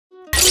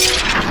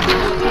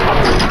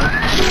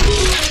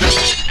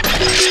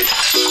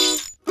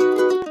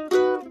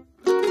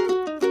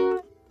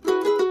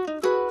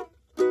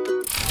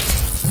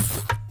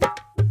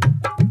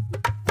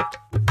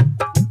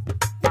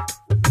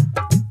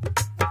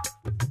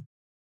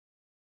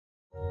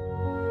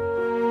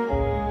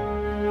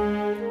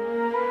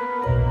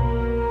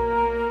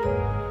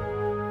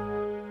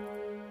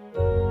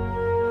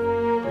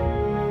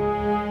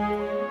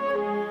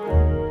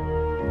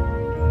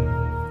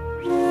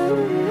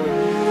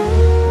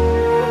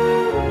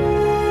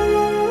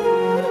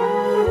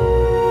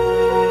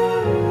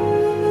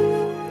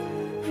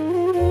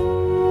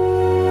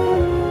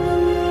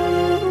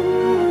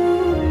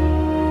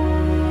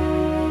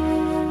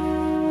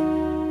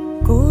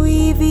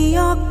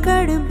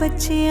औकड़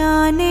बच्चियां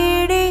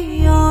नेड़े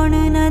आउण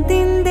न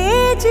दिंदे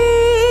जी।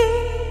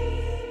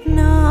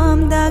 नाम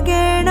दा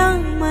गहना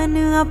मन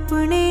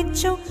अपने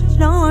चों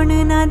लाउण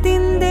न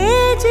दिंदे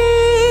जी।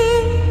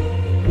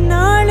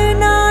 नाल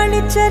नाल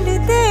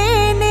चलदे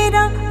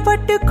नेरा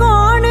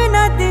पटकाउण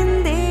न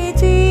दिंदे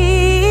जी।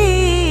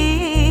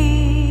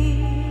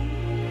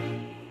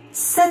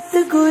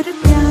 सतगुर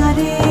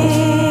प्यारे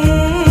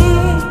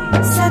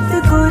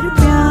सतगुर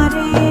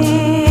प्यारे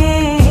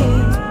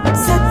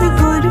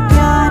सतगुर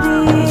प्यारे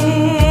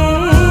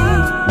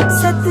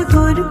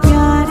सतगुर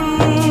प्यारे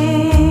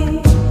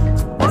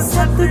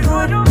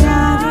सतगुर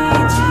प्यारे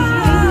जी।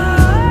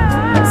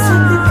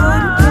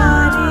 सतगुर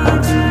प्यारे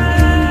जी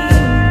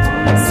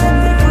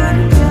सतगुर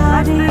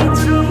प्यारे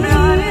जी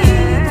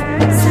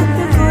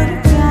सतगुर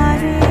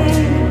प्यारे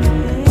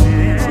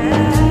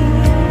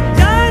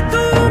जा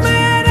तू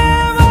मेरे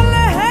वल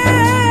है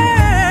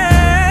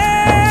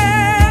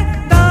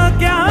ता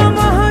क्या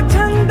मोह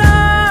छंदा।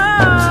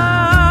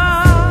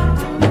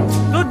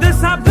 तुद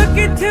सब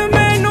किथ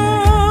मैनू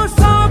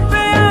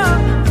सौंपिया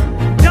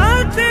जा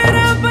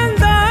तेरा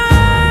बंदा।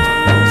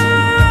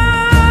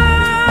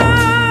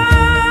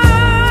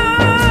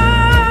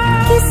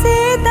 किसे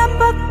दा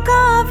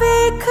पक्का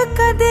वेख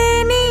कदे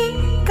नी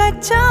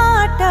कच्चा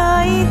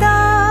टाईदा।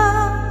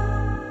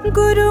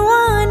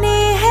 गुरुआं ने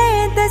है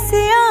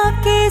दसिया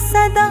के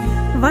सदा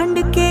वंड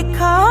के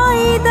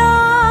खाईदा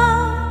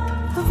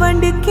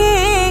वंड के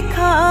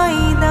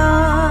खाईदा।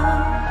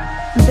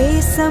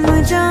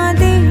 बेसमझां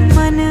दे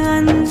मन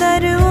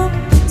अंदर ओ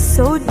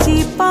सोची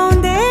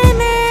पाउंदे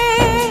ने।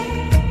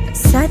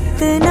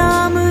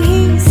 सतनाम ही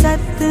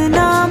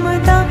सतनाम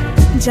दा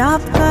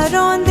जाप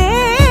कराउंदे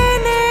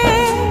ने।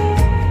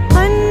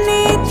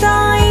 अन्ने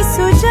ताई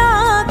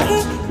सुजाखे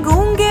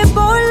गूंगे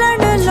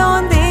बोलण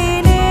लाउंदे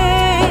ने।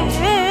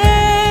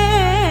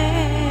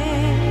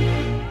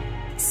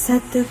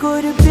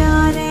 सतगुर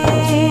प्यारे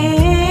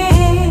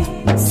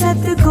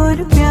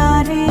सतगुर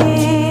प्यारे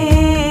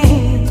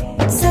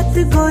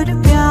सतगुर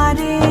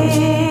प्यारे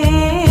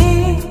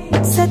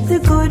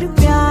सतगुर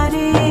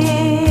प्यारे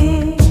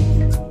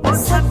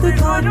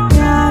सतगुर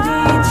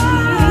प्यारे जी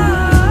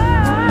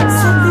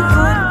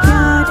सतगुर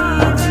प्यारे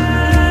जी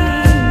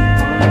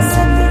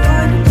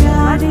सतगुर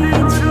प्यारे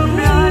जी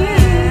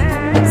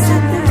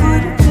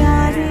सतगुर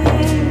प्यारे।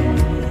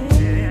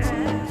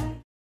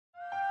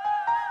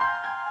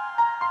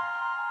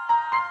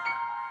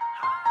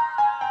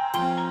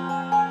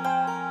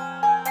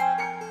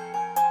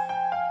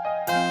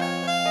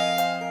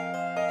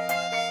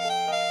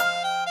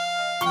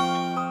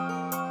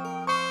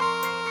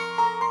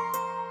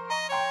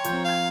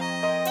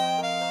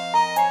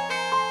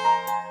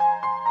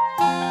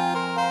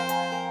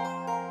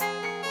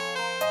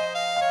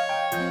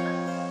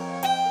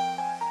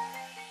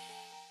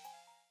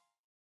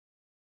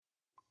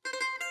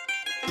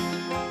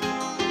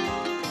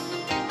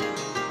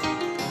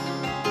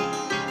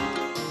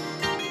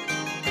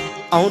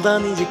 आउंदा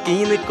नहीं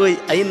यकीन कोई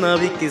ऐना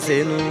भी किसे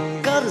नू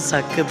कर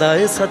सकदा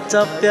है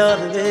सच्चा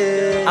प्यार वे।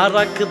 आ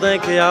रखदा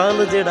ख्याल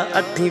जेड़ा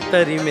अठी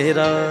पैरी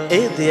मेरा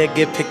एदे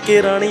अगे फिक्के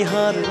रानी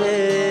हार वे।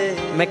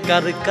 मैं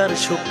कर कर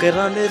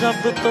शुकराने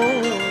रब तो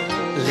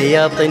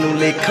लिया तैनू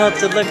लेखा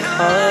च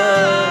लखा।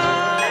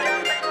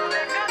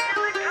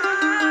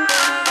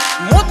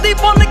 मोती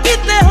पुन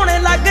कीते हुणे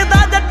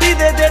लगदा जट्टी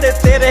दे जेड़े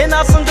तेरे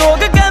नाल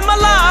संजोग गए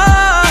मला।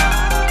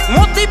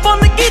 मोती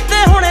पुन कीते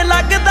हुणे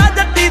लगदा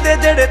जट्टी दे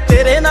जेड़े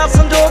तेरे नाल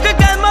संजोग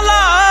गए मला।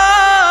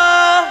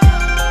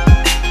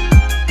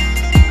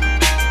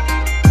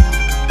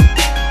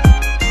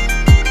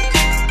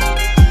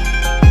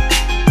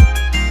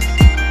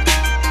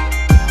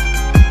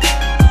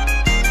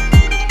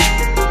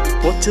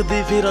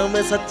 पुछदी फिरां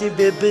मैं सच्ची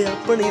बेबे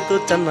अपनी तो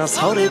चन्ना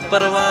सौरे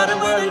परिवार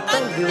वाले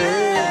ढंग वे।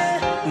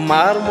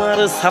 मार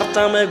मार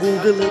सर्चा मैं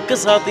गूगल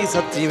कसाती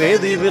सच्ची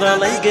वेदी फिरां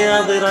लई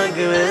गया दे रंग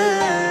वे।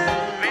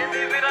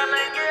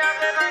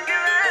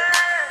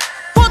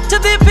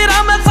 पुछदी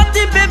फिरां मैं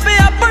सच्ची बेबे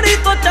अपनी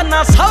तो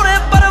चन्ना सौरे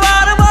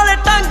परिवार वाले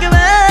ढंग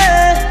वे।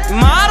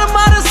 मार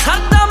मार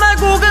सर्चा मैं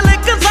गूगल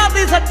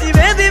कसाती सच्ची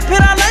वेदी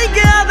फिरां लई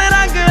गया दे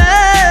रंग वे।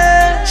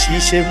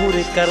 शीशे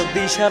मूरे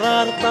करदी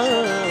शरारतां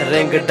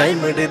रिंग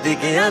डायमंड दी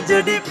गया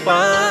जड़ी पा।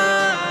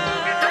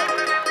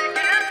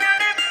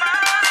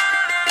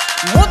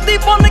 मोती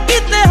पुन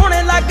कीते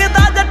हुणे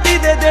लगदा जट्टी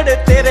दे जेड़े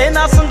तेरे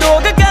नाल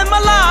संजोग गए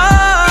मला।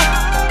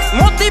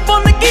 मोती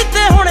पुन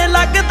कीते हुणे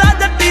लगदा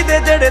जट्टी दे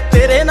जेड़े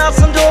तेरे नाल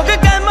संजोग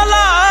गए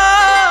मला।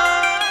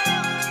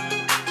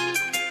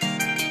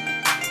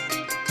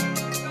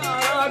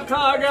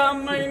 खा गया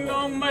मैनू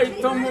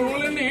मैथों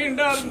मूल नहीं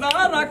डरदा।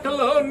 रख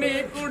लो नी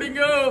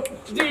कुड़ियो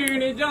जीण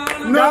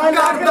जान ना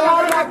करदा।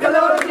 रख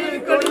लो नी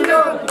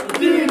कुड़ियो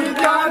जीण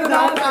जान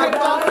ना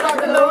करदा।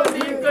 रख लो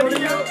नी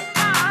कुड़ियो।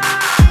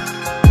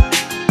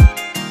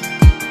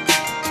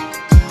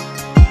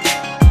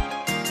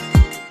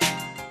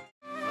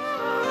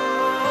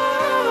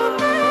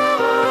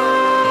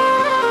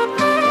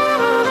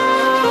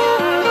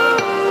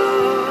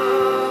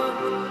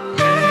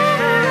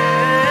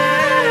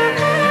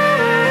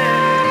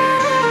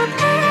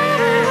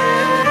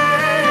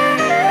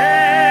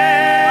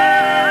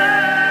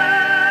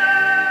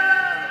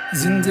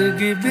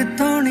 जिंदगी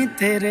बितानी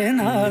तेरे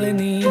नाल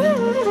नी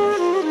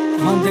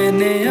आंदे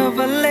ने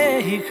अवले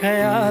ही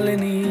ख्याल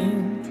नी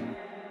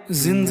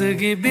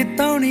जिंदगी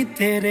बितानी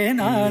तेरे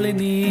नाल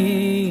नी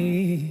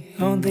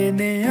आंदे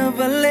ने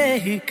अवले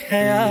ही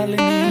ख्याल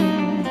नी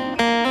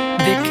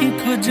देखी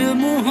कुछ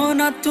मुंहों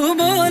ना तू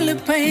बोल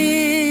पई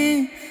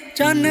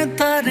चन्न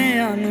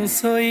तारियां नू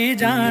सोई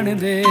जान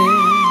दे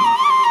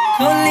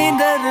खोली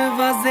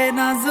दरवाजे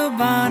ना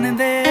जुबान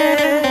दे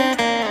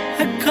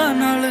अखां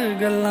नाल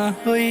गल्लां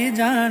होई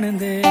जान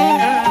दे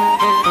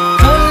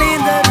खोली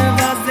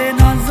दरवाजे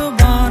ना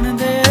जुबान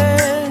दे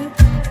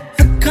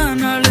अखां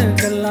नाल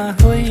गल्लां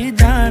होई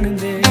जान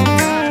दे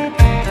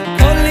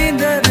खोली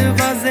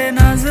दरवाजे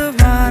ना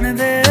जुबान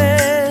दे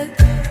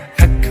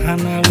अखां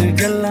नाल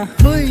गल्लां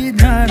होई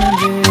जान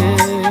दे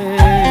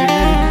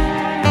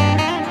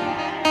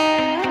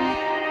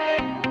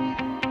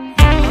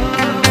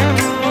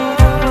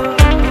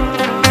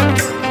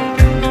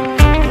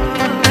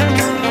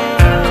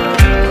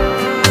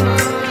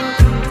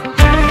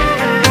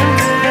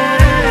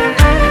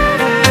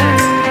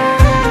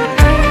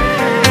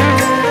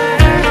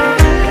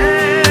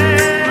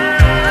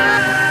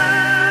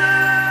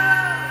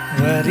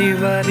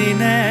वारी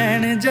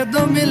नैन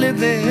जदों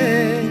मिलदे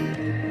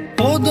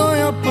उदों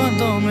आपां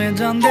दोवें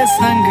जांदे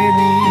संग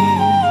नी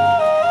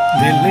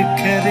दिल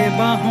करे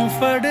बाहों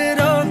फड़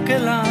रोक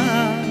लां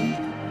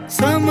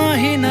समा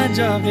ही न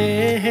जावे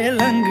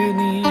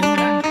लंघनी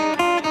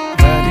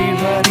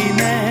वारी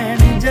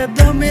नैन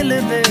जदों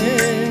मिलदे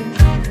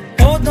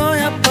उदों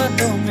आपां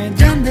दोवें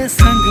जांदे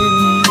संग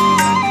नी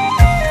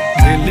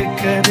दिल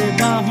करे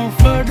बाहों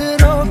फड़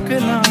रोक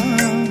लां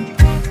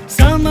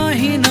समा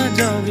ही न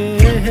जावे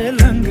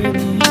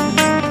लंघनी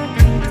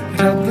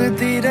रब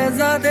दी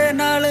रज़ा दे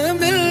नाल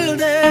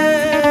मिलदे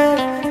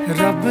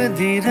रब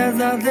दी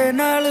रज़ा दे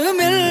नाल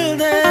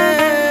मिलदे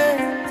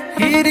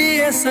हीरी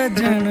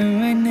सजन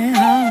मैंने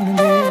हान